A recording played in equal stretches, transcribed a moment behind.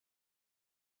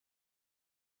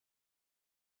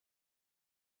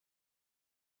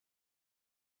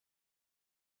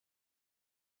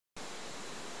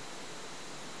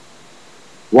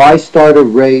Why start a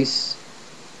race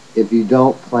if you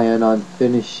don't plan on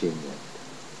finishing it?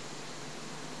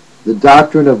 The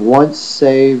doctrine of once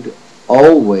saved,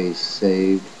 always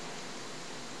saved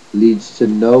leads to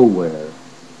nowhere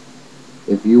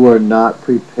if you are not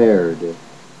prepared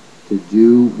to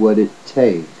do what it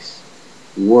takes,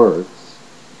 works,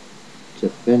 to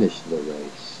finish the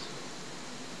race.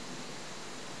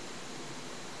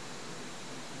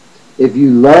 If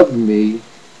you love me,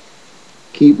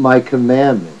 keep my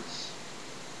commandments.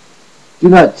 Do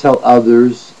not tell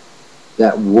others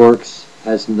that works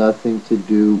has nothing to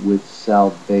do with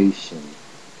salvation,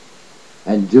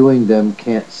 and doing them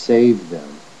can't save them,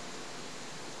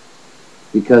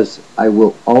 because I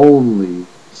will only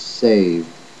save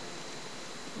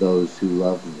those who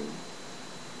love me.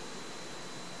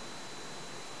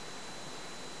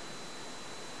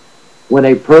 When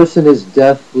a person is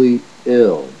deathly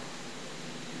ill,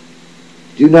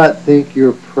 do not think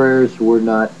your prayers were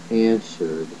not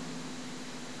answered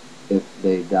if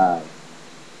they die,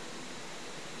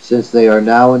 since they are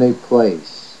now in a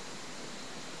place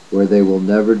where they will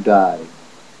never die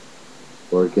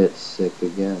or get sick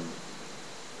again.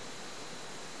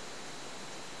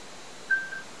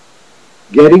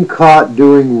 Getting caught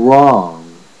doing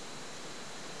wrong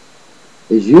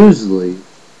is usually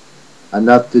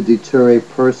enough to deter a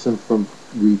person from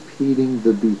repeating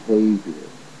the behavior.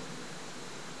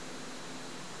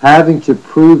 Having to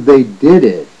prove they did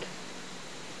it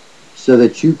so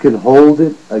that you can hold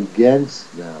it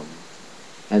against them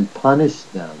and punish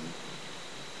them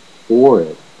for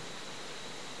it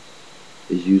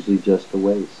is usually just a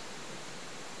waste.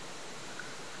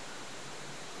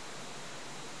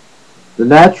 The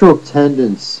natural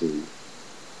tendency,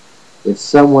 if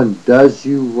someone does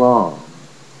you wrong,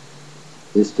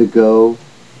 is to go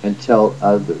and tell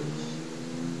others.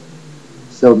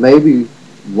 So maybe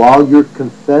while you're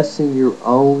confessing your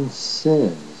own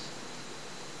sins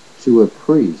to a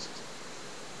priest,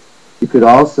 you could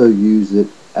also use it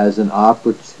as an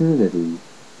opportunity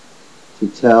to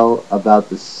tell about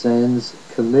the sins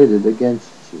committed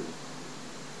against you.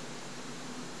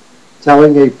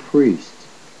 Telling a priest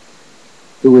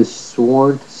who is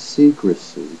sworn to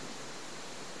secrecy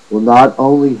will not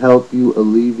only help you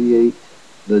alleviate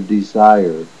the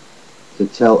desire to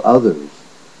tell others,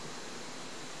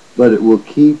 but it will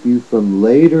keep you from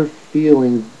later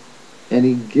feeling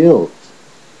any guilt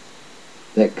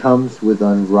that comes with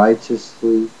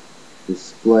unrighteously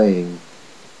displaying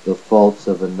the faults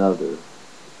of another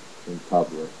in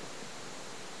public.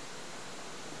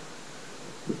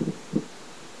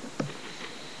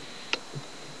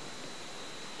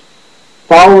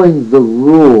 Following the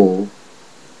rule,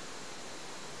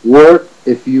 work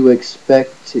if you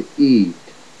expect to eat,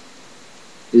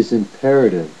 is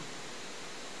imperative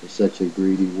in such a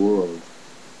greedy world.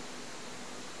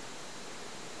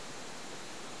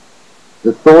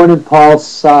 The thorn in Paul's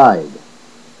side,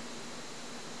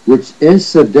 which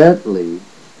incidentally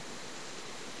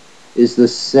is the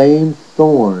same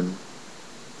thorn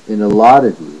in a lot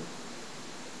of you,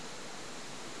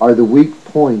 are the weak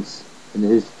points in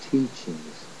his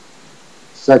teachings,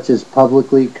 such as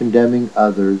publicly condemning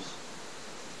others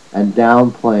and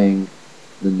downplaying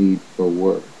the need for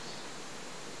works.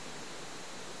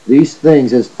 These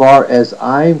things, as far as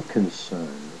I'm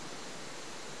concerned,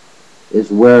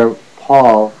 is where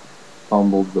Paul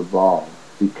fumbled the ball,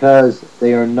 because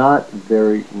they are not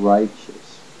very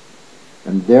righteous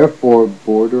and therefore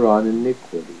border on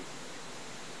iniquity.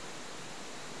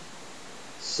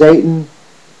 Satan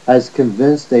has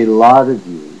convinced a lot of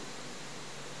you,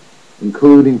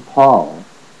 including Paul,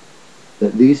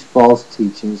 that these false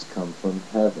teachings come from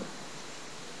heaven.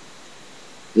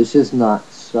 This is not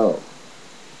so.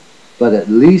 But at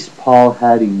least Paul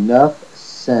had enough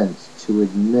sense to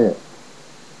admit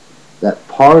that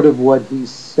part of what he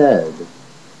said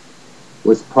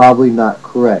was probably not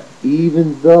correct,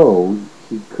 even though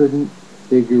he couldn't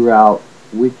figure out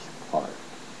which part,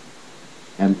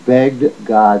 and begged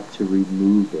God to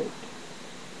remove it,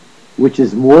 which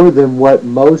is more than what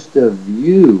most of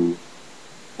you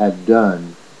have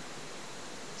done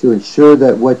to ensure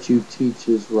that what you teach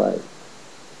is right.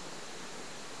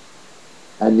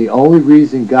 And the only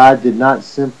reason God did not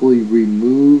simply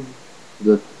remove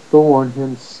the thorn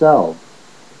himself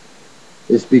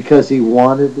is because he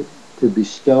wanted to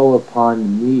bestow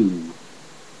upon me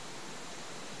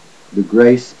the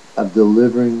grace of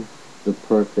delivering the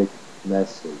perfect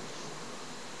message.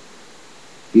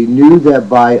 He knew that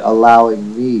by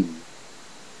allowing me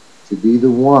to be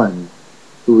the one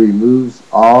who removes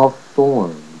all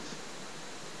thorns,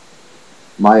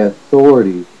 my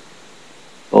authority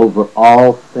over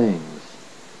all things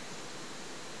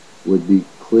would be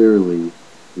clearly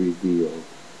revealed.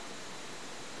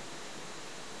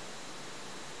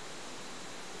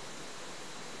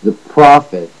 The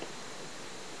prophet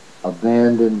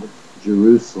abandoned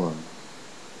Jerusalem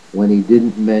when he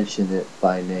didn't mention it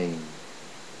by name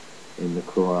in the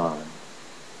Qur'an,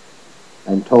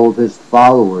 and told his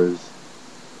followers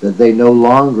that they no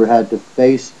longer had to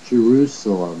face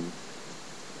Jerusalem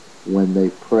when they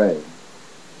pray.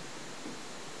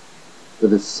 For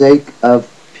the sake of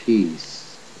peace,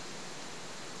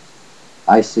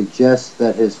 I suggest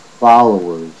that his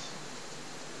followers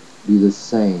do the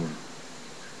same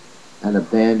and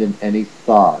abandon any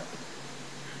thought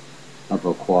of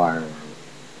acquiring it.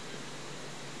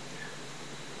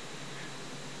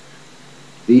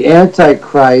 The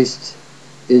Antichrist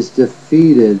is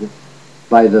defeated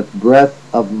by the breath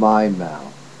of my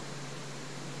mouth.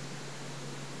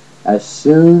 As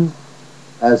soon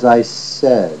as I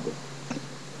said,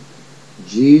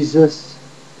 Jesus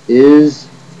is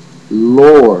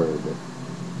Lord,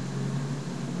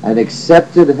 and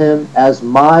accepted him as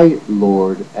my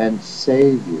Lord and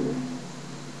Savior,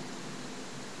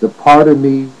 the part of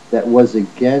me that was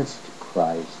against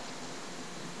Christ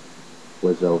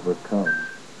was overcome.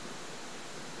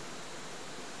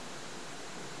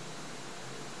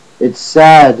 It's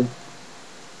sad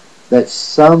that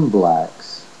some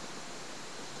blacks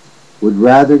would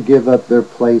rather give up their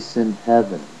place in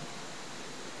heaven,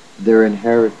 their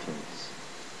inheritance,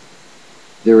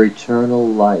 their eternal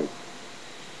life,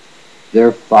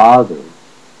 their Father,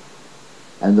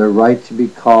 and their right to be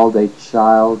called a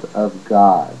child of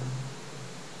God,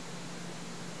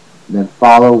 than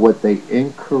follow what they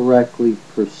incorrectly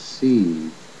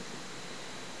perceive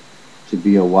to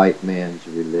be a white man's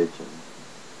religion.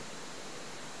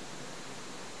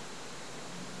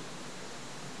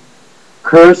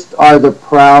 Cursed are the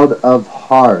proud of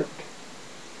heart,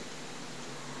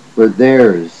 for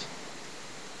theirs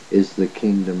is the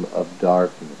kingdom of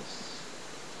darkness.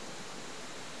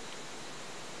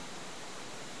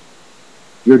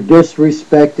 You're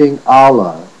disrespecting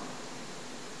Allah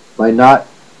by not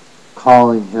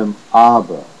calling him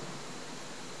Abba,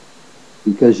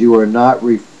 because you are not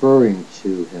referring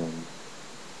to him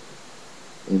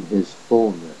in his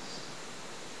fullness.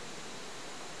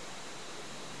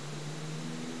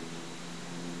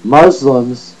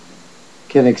 Muslims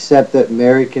can accept that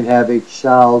Mary can have a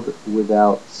child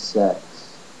without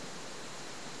sex,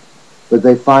 but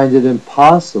they find it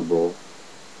impossible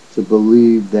to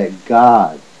believe that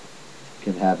God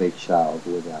can have a child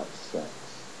without sex.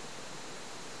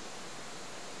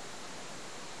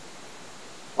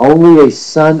 Only a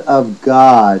son of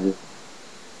God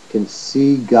can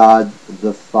see God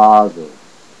the Father.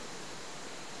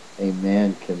 A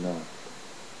man cannot.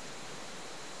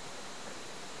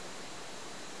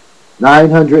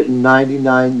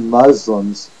 999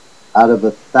 Muslims out of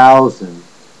 1,000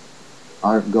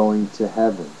 aren't going to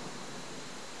heaven.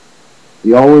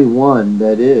 The only one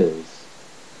that is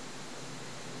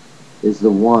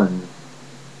the one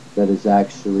that is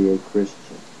actually a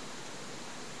Christian.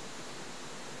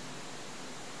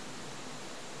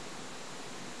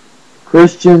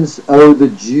 Christians owe the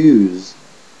Jews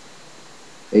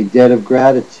a debt of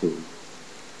gratitude,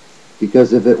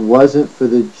 because if it wasn't for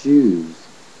the Jews,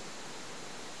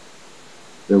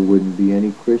 there wouldn't be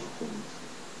any Christians.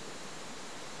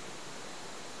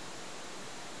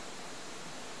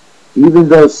 Even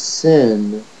though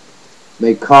sin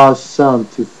may cause some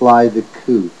to fly the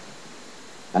coop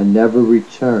and never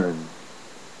return,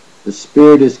 the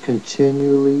Spirit is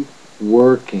continually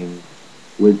working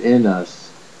within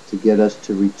us to get us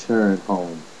to return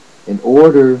home, in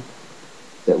order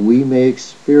that we may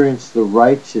experience the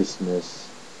righteousness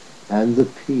and the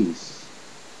peace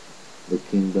the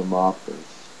kingdom offers.